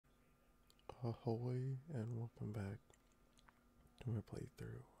Ahoy and welcome back to my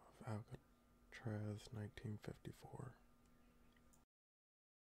playthrough of Alcatraz 1954.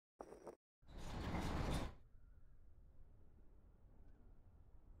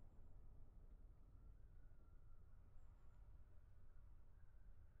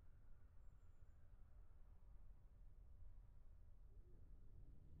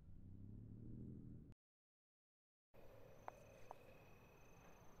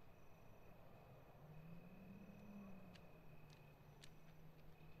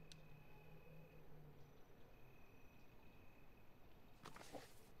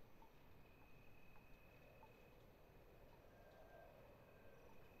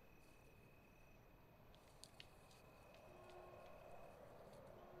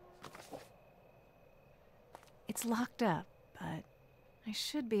 It's locked up, but I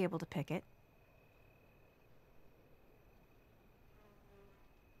should be able to pick it.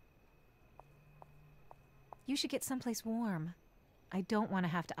 You should get someplace warm. I don't want to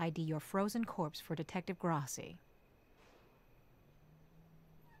have to ID your frozen corpse for Detective Grossi.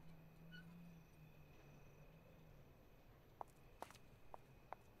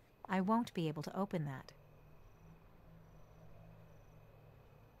 I won't be able to open that.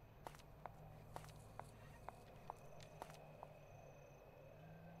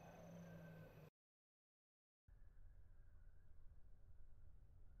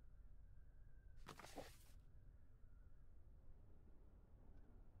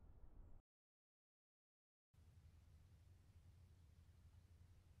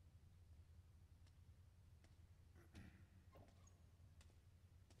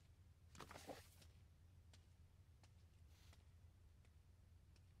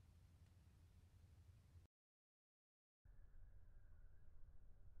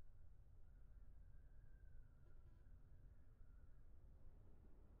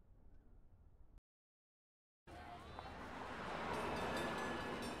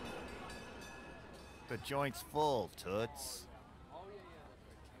 The joint's full, Toots.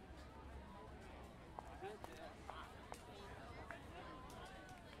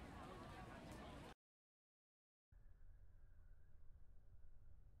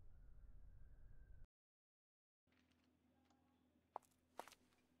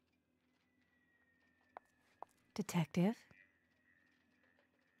 Detective?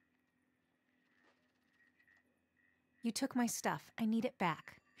 You took my stuff. I need it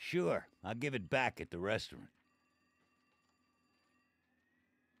back. Sure, I'll give it back at the restaurant.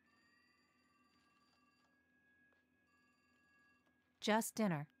 Just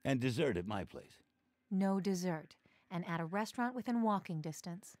dinner. And dessert at my place. No dessert. And at a restaurant within walking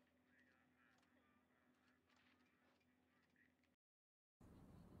distance.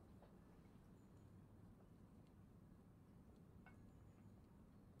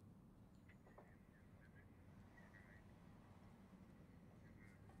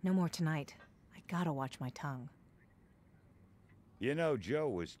 No more tonight. I gotta watch my tongue. You know Joe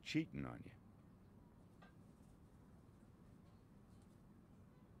was cheating on you.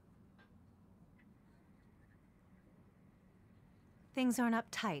 Things aren't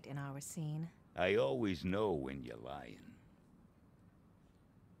uptight in our scene. I always know when you're lying.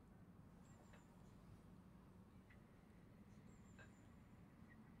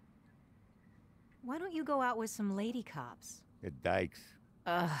 Why don't you go out with some lady cops? At Dykes.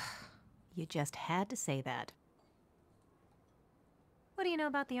 Ugh, you just had to say that. What do you know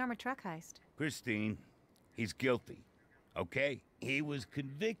about the armored truck heist? Christine, he's guilty. Okay? He was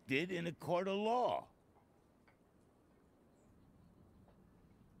convicted in a court of law.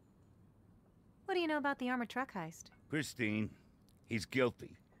 What do you know about the armored truck heist? Christine, he's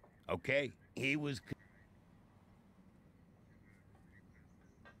guilty. Okay? He was...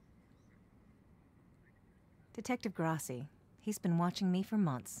 Detective Grossi. He's been watching me for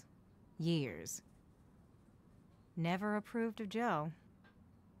months. Years. Never approved of Joe.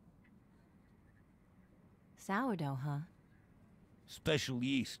 Sourdough, huh? Special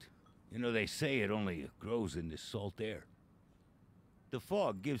yeast. You know, they say it only grows in this salt air. The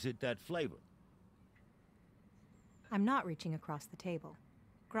fog gives it that flavor. I'm not reaching across the table.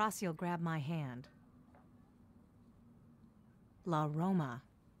 Grassi'll grab my hand. La Roma.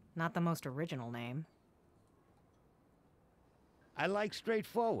 Not the most original name. I like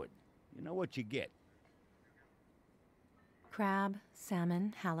straightforward. You know what you get. Crab,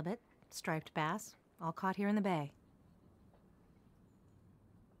 salmon, halibut, striped bass, all caught here in the bay.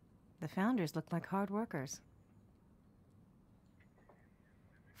 The founders look like hard workers.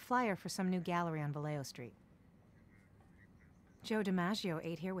 Flyer for some new gallery on Vallejo Street. Joe DiMaggio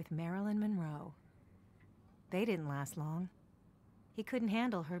ate here with Marilyn Monroe. They didn't last long. He couldn't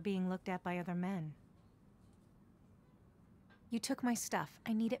handle her being looked at by other men. You took my stuff.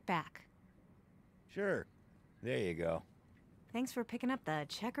 I need it back. Sure. There you go. Thanks for picking up the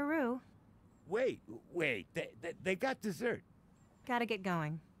checkaroo. Wait. They got dessert. Gotta get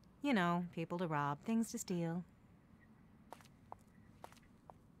going. You know, people to rob, things to steal.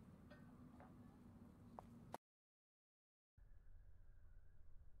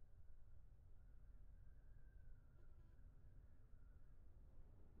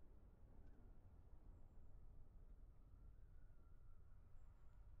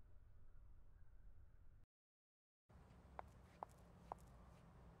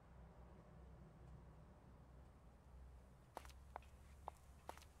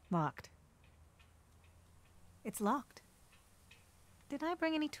 Locked. It's locked. Did I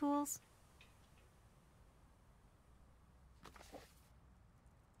bring any tools?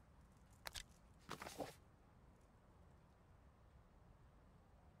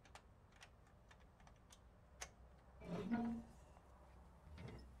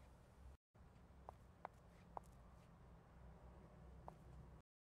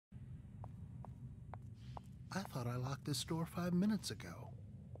 I thought I locked this door 5 minutes ago.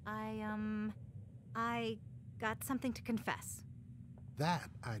 I got something to confess. That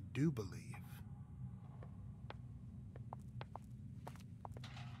I do believe.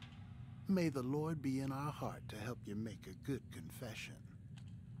 May the Lord be in our heart to help you make a good confession.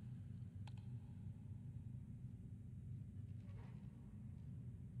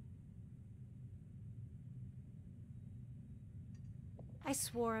 I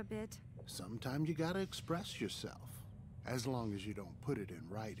swore a bit. Sometimes you gotta express yourself, as long as you don't put it in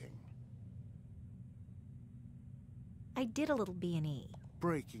writing. I did a little B&E.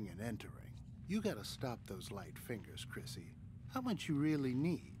 Breaking and entering. You gotta stop those light fingers, Chrissy. How much you really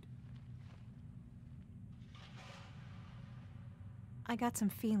need? I got some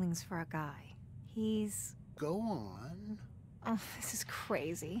feelings for a guy. He's... Go on. Oh, this is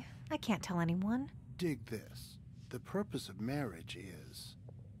crazy. I can't tell anyone. Dig this. The purpose of marriage is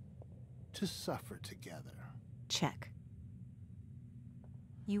to suffer together. Check.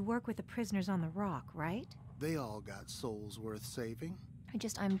 You work with the prisoners on the rock, right? They all got souls worth saving.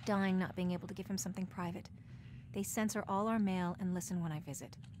 I'm dying not being able to give him something private. They censor all our mail and listen when I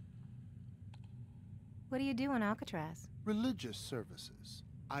visit. What do you do in Alcatraz? Religious services.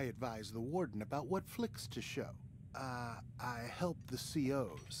 I advise the warden about what flicks to show. I help the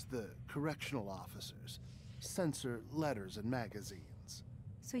COs, the correctional officers, censor letters and magazines.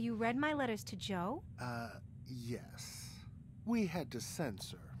 So you read my letters to Joe? Yes. We had to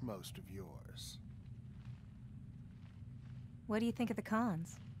censor most of yours. What do you think of the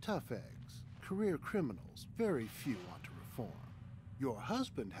cons? Tough eggs, career criminals, very few want to reform. Your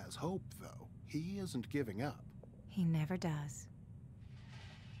husband has hope, though. He isn't giving up. He never does.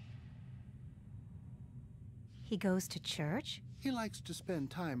 He goes to church? He likes to spend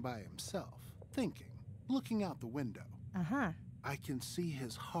time by himself, thinking, looking out the window. Uh-huh. I can see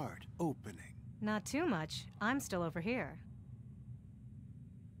his heart opening. Not too much. I'm still over here.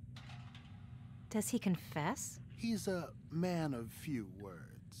 Does he confess? He's a man of few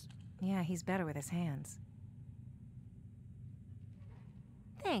words. Yeah, he's better with his hands.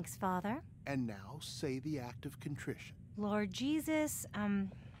 Thanks, Father. And now say the act of contrition. Lord Jesus,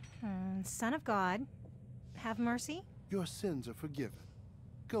 Son of God, have mercy. Your sins are forgiven.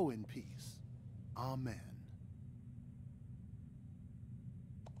 Go in peace. Amen.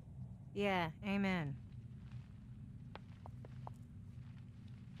 Yeah, amen.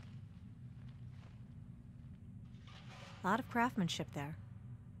 A lot of craftsmanship there.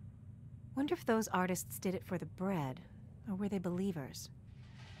 Wonder if those artists did it for the bread, or were they believers?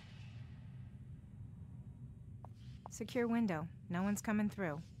 Secure window. No one's coming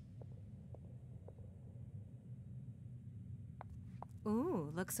through.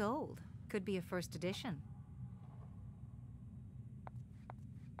 Ooh, looks old. Could be a first edition.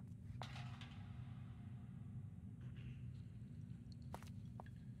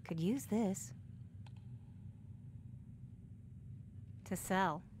 Could use this. To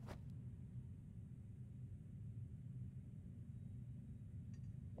sell.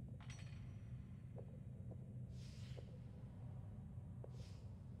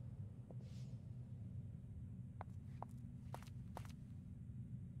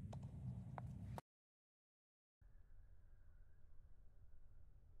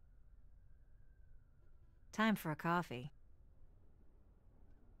 Time for a coffee.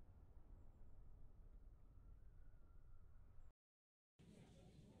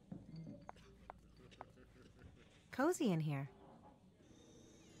 Cozy in here.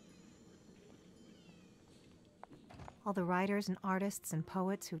 All the writers and artists and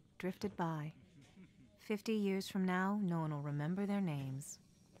poets who drifted by. 50 years from now, no one will remember their names.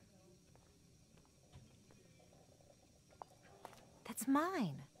 That's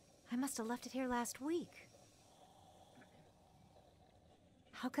mine. I must have left it here last week.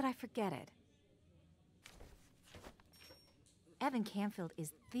 How could I forget it? Evan Canfield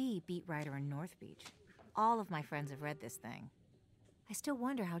is the beat writer in North Beach. All of my friends have read this thing. I still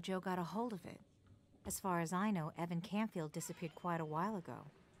wonder how Joe got a hold of it. As far as I know, Evan Canfield disappeared quite a while ago.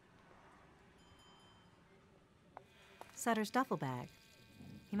 Sutter's duffel bag.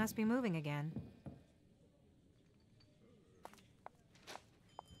 He must be moving again.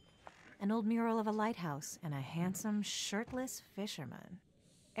 An old mural of a lighthouse and a handsome, shirtless fisherman.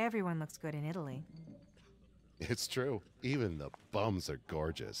 Everyone looks good in Italy. It's true. Even the bums are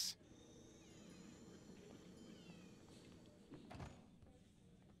gorgeous.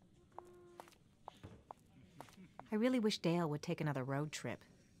 I really wish Dale would take another road trip.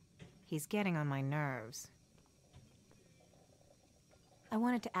 He's getting on my nerves. I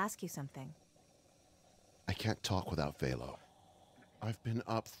wanted to ask you something. I can't talk without Velo. I've been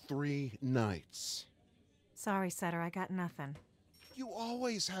up 3 nights. Sorry, Sutter, I got nothing. You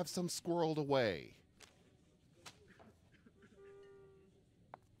always have some squirreled away.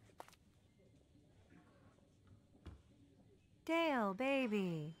 Dale,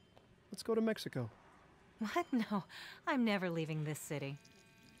 baby. Let's go to Mexico. What? No, I'm never leaving this city.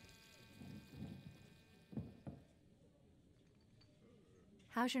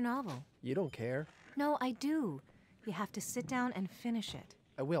 How's your novel? You don't care. No, I do. You have to sit down and finish it.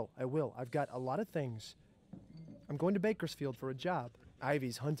 I will. I've got a lot of things. I'm going to Bakersfield for a job.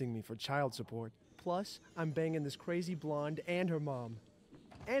 Ivy's hunting me for child support. Plus, I'm banging this crazy blonde and her mom.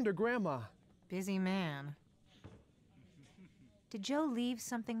 And her grandma. Busy man. Did Joe leave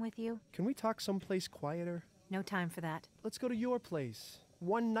something with you? Can we talk someplace quieter? No time for that. Let's go to your place.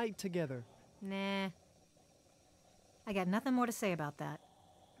 One night together. Nah. I got nothing more to say about that.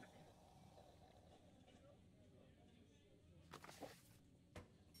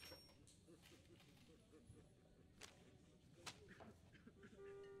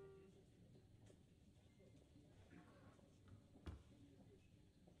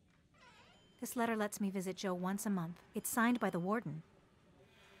 This letter lets me visit Joe once a month. It's signed by the warden.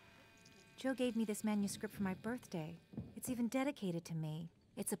 Joe gave me this manuscript for my birthday. It's even dedicated to me.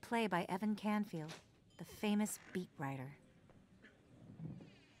 It's a play by Evan Canfield, the famous beat writer.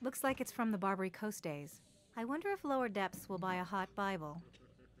 Looks like it's from the Barbary Coast days. I wonder if Lower Depths will buy a hot Bible.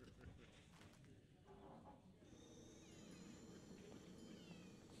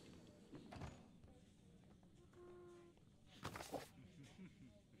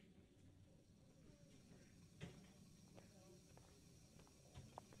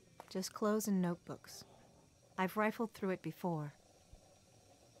 Just clothes and notebooks. I've rifled through it before.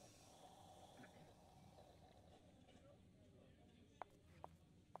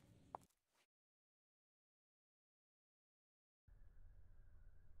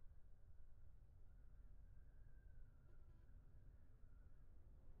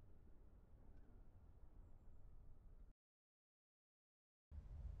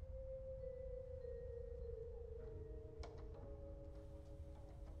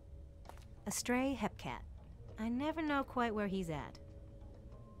 A stray hepcat. I never know quite where he's at.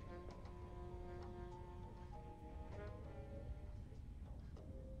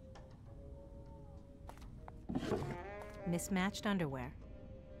 Mismatched underwear.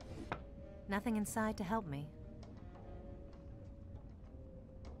 Nothing inside to help me.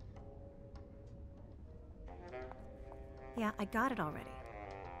 Yeah, I got it already.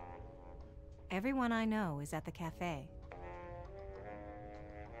 Everyone I know is at the cafe.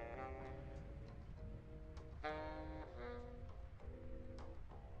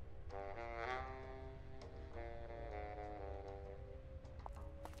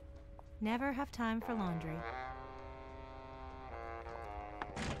 Never have time for laundry.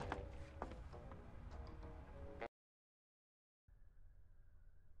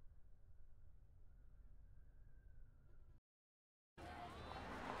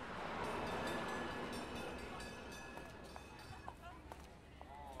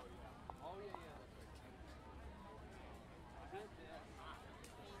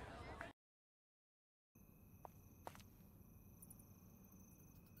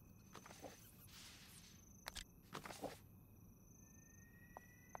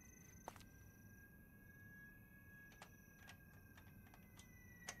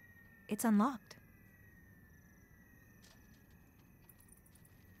 It's unlocked.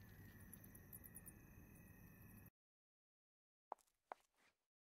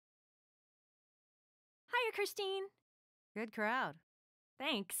 Hiya, Christine. Good crowd.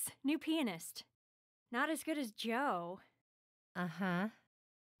 Thanks. New pianist. Not as good as Joe. Uh-huh.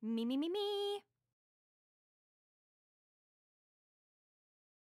 Me.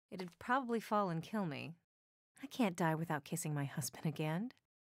 It'd probably fall and kill me. I can't die without kissing my husband again.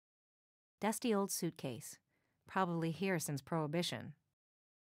 Dusty old suitcase. Probably here since Prohibition.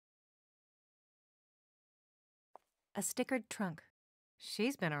 A stickered trunk.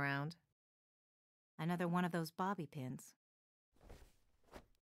 She's been around. Another one of those bobby pins.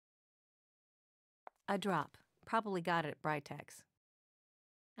 A drop. Probably got it at Britex.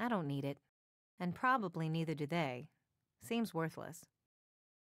 I don't need it. And probably neither do they. Seems worthless.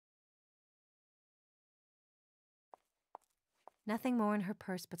 Nothing more in her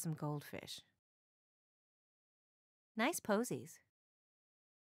purse but some goldfish. Nice posies.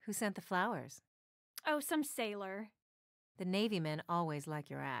 Who sent the flowers? Oh, some sailor. The Navy men always like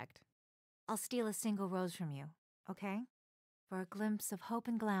your act. I'll steal a single rose from you, okay? For a glimpse of hope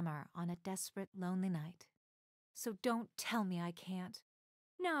and glamour on a desperate, lonely night. So don't tell me I can't.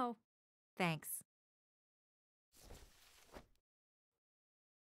 No. Thanks.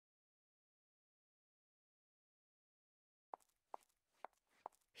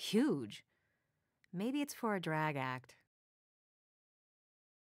 Huge. Maybe it's for a drag act.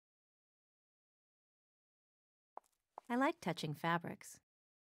 I like touching fabrics.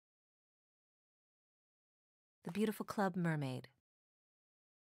 The beautiful club mermaid.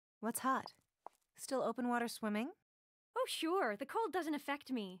 What's hot? Still open water swimming? Oh, sure. The cold doesn't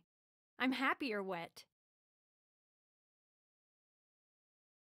affect me. I'm happier wet.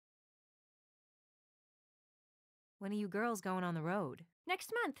 When are you girls going on the road?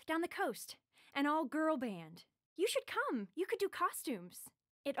 Next month, down the coast. An all-girl band. You should come. You could do costumes.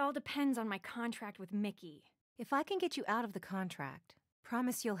 It all depends on my contract with Mickey. If I can get you out of the contract,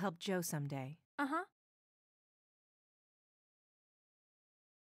 promise you'll help Joe someday. Uh-huh.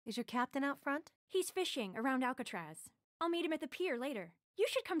 Is your captain out front? He's fishing around Alcatraz. I'll meet him at the pier later. You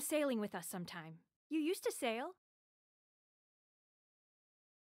should come sailing with us sometime. You used to sail?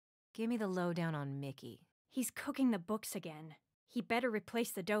 Give me the lowdown on Mickey. He's cooking the books again. He better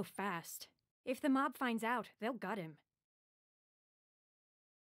replace the dough fast. If the mob finds out, they'll gut him.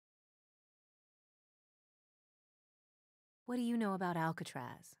 What do you know about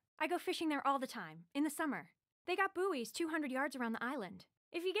Alcatraz? I go fishing there all the time, in the summer. They got buoys 200 yards around the island.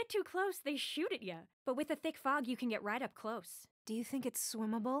 If you get too close, they shoot at you. But with a thick fog, you can get right up close. Do you think it's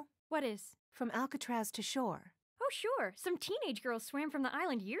swimmable? What is? From Alcatraz to shore. Oh, sure. Some teenage girls swam from the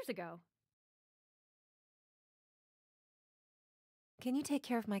island years ago. Can you take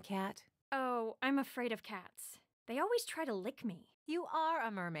care of my cat? Oh, I'm afraid of cats. They always try to lick me. You are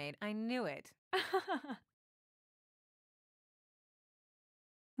a mermaid. I knew it.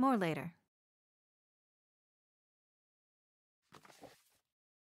 More later.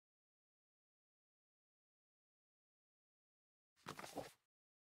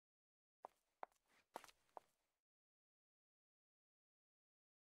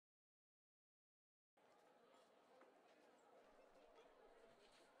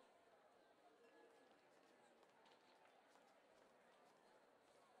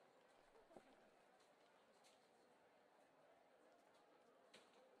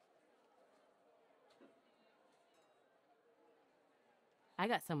 I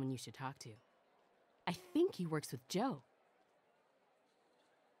got someone you should talk to. I think he works with Joe.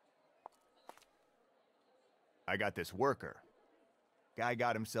 I got this worker. Guy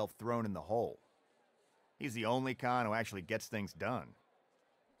got himself thrown in the hole. He's the only con who actually gets things done.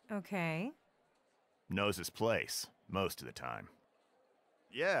 Okay. Knows his place, most of the time.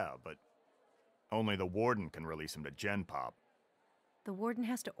 Yeah, but only the warden can release him to Gen Pop. The warden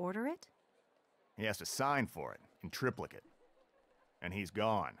has to order it? He has to sign for it, in triplicate. And he's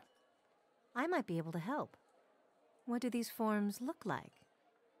gone. I might be able to help. What do these forms look like?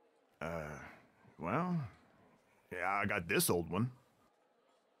 Well, yeah, I got this old one.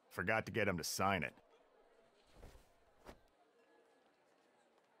 Forgot to get him to sign it.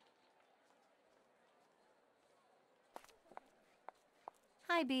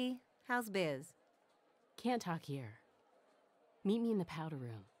 Hi, B. How's biz? Can't talk here. Meet me in the powder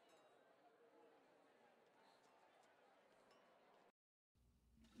room.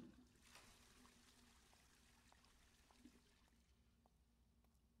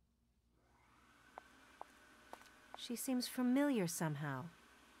 She seems familiar somehow.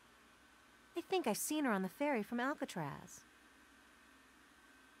 I think I've seen her on the ferry from Alcatraz.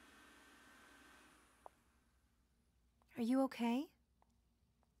 Are you okay?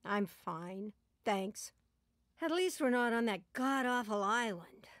 I'm fine, thanks. At least we're not on that god-awful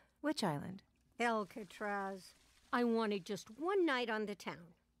island. Which island? Alcatraz. I wanted just one night on the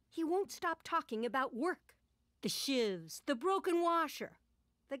town. He won't stop talking about work. The shivs, the broken washer,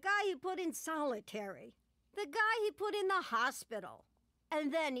 the guy he put in solitary, the guy he put in the hospital.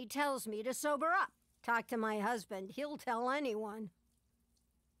 And then he tells me to sober up. Talk to my husband, he'll tell anyone.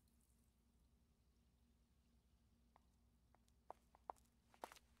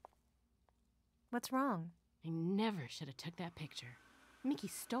 What's wrong? I never should have took that picture. Mickey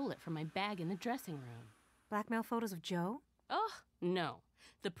stole it from my bag in the dressing room. Blackmail photos of Joe? Oh, no.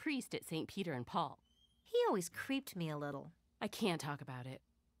 The priest at St. Peter and Paul. He always creeped me a little. I can't talk about it.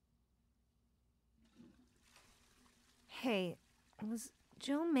 Hey, was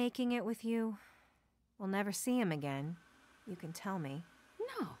Joe making it with you? We'll never see him again. You can tell me.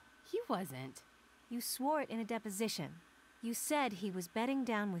 No, he wasn't. You swore it in a deposition. You said he was bedding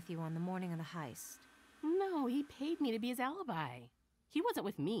down with you on the morning of the heist. No, he paid me to be his alibi. He wasn't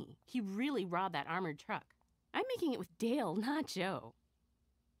with me. He really robbed that armored truck. I'm making it with Dale, not Joe.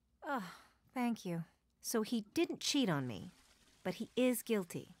 Oh, thank you. So he didn't cheat on me, but he is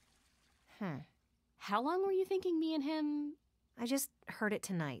guilty. How long were you thinking me and him? I just heard it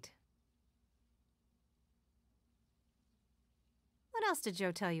tonight. What else did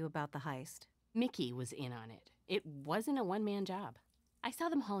Joe tell you about the heist? Mickey was in on it. It wasn't a one-man job. I saw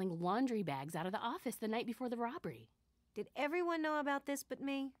them hauling laundry bags out of the office the night before the robbery. Did everyone know about this but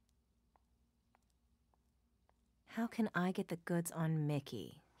me? How can I get the goods on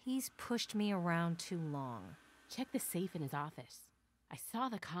Mickey? He's pushed me around too long. Check the safe in his office. I saw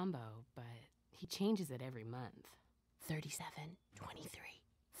the combo, but he changes it every month. 37, 23,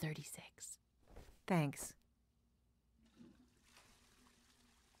 36. Thanks.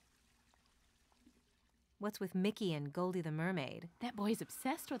 What's with Mickey and Goldie the mermaid? That boy's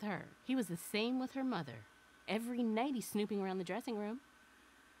obsessed with her. He was the same with her mother. Every night he's snooping around the dressing room.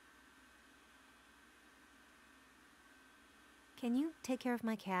 Can you take care of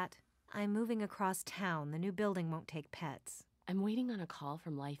my cat? I'm moving across town. The new building won't take pets. I'm waiting on a call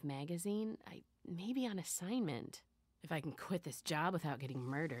from Life magazine. I may be on assignment. If I can quit this job without getting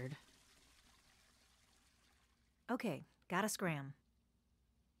murdered. Okay, gotta scram.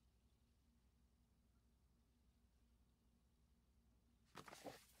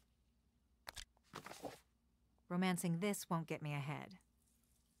 Romancing this won't get me ahead.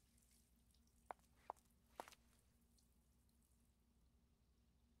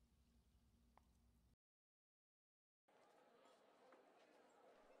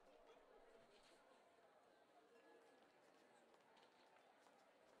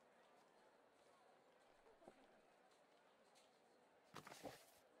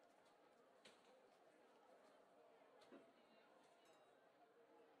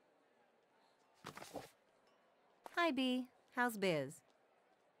 Hi, B. How's biz?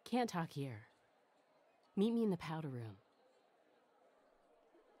 Can't talk here. Meet me in the powder room.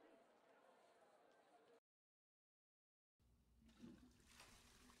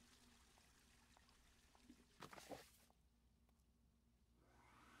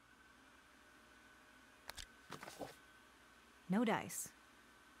 No dice.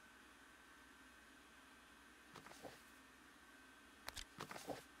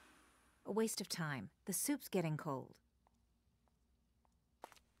 A waste of time. The soup's getting cold.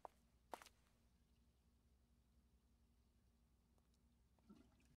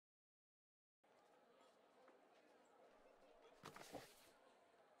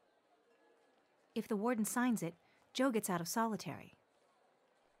 If the warden signs it, Joe gets out of solitary.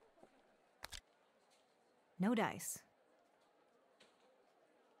 No dice.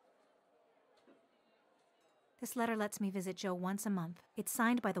 This letter lets me visit Joe once a month. It's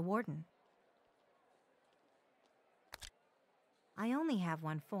signed by the warden. I only have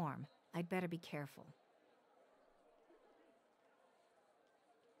one form. I'd better be careful.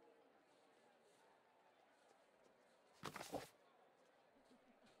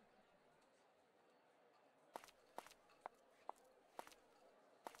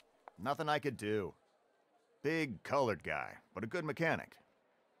 Nothing I could do. Big, colored guy, but a good mechanic.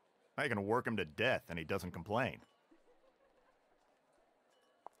 I can work him to death and he doesn't complain.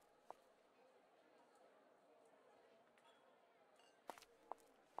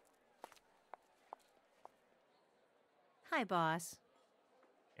 Hi, boss.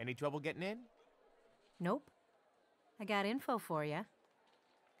 Any trouble getting in? Nope. I got info for you.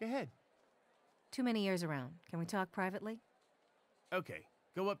 Go ahead. Too many years around. Can we talk privately? Okay,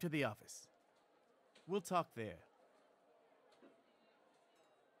 go up to the office. We'll talk there.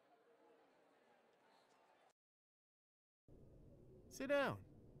 Sit down.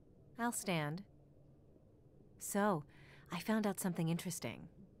 I'll stand. So, I found out something interesting.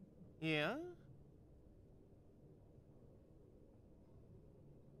 Yeah?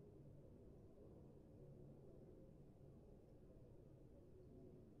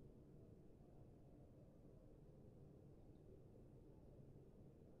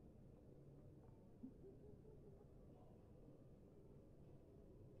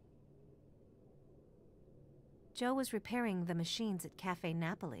 Joe was repairing the machines at Cafe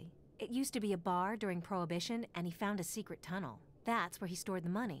Napoli. It used to be a bar during Prohibition, and he found a secret tunnel. That's where he stored the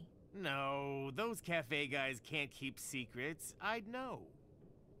money. No, those cafe guys can't keep secrets. I'd know.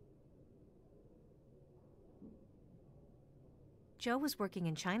 Joe was working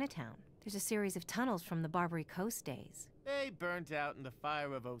in Chinatown. There's a series of tunnels from the Barbary Coast days. They burnt out in the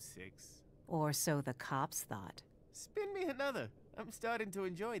fire of '06. Or so the cops thought. Spin me another. I'm starting to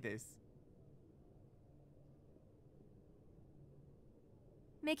enjoy this.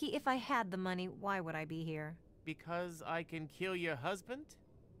 Mickey, if I had the money, why would I be here? Because I can kill your husband?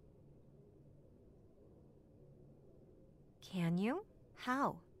 Can you?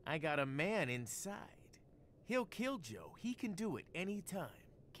 How? I got a man inside. He'll kill Joe. He can do it anytime.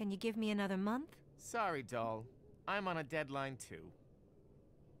 Can you give me another month? Sorry, doll. I'm on a deadline too.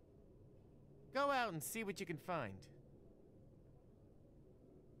 Go out and see what you can find.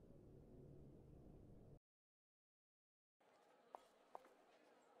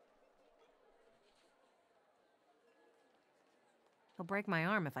 He'll break my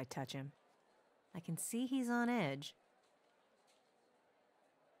arm if I touch him. I can see he's on edge.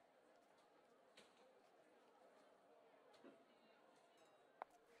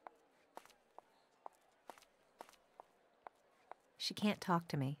 She can't talk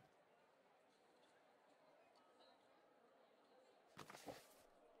to me.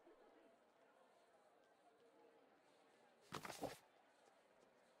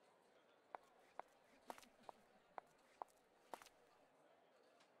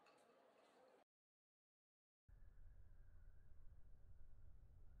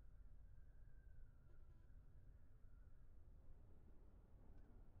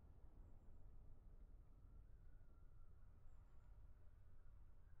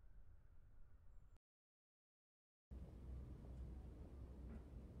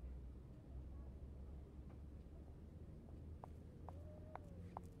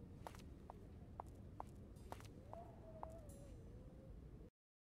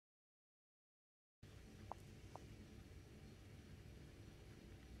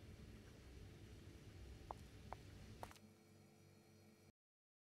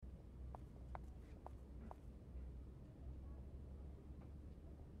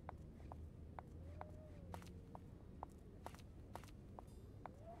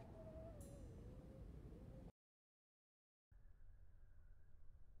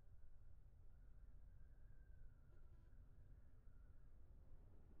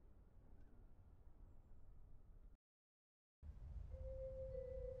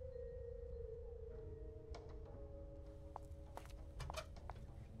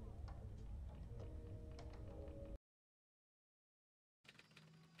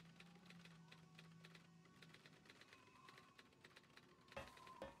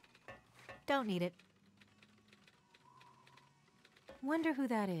 Don't need it. Wonder who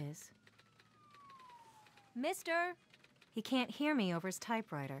that is. Mister! He can't hear me over his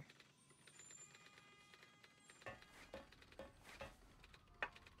typewriter.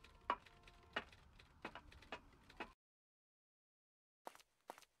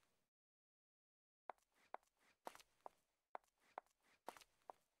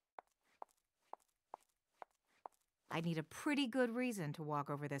 I need a pretty good reason to walk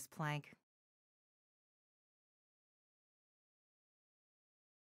over this plank.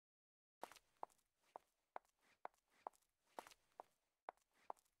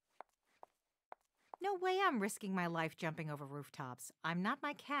 No way I'm risking my life jumping over rooftops. I'm not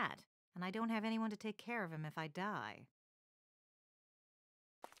my cat, and I don't have anyone to take care of him if I die.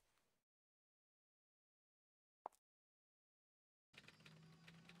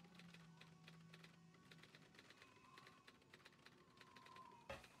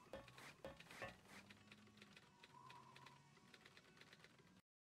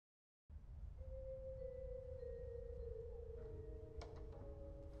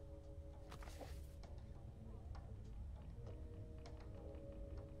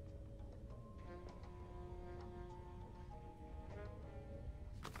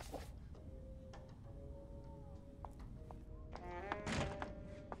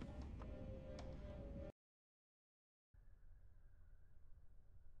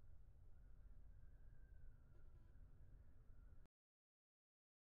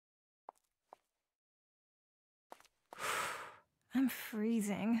 I'm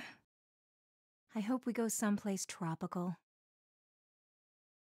freezing. I hope we go someplace tropical.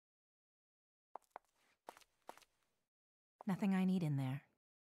 Nothing I need in there.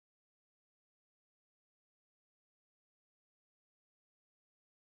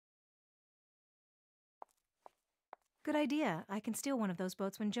 Good idea. I can steal one of those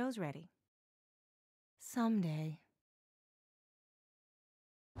boats when Joe's ready. Someday.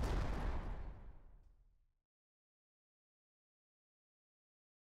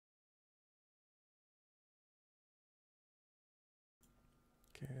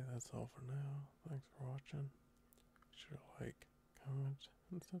 Okay, that's all for now. Thanks for watching. Be sure to like, comment,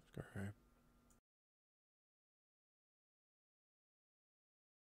 and subscribe.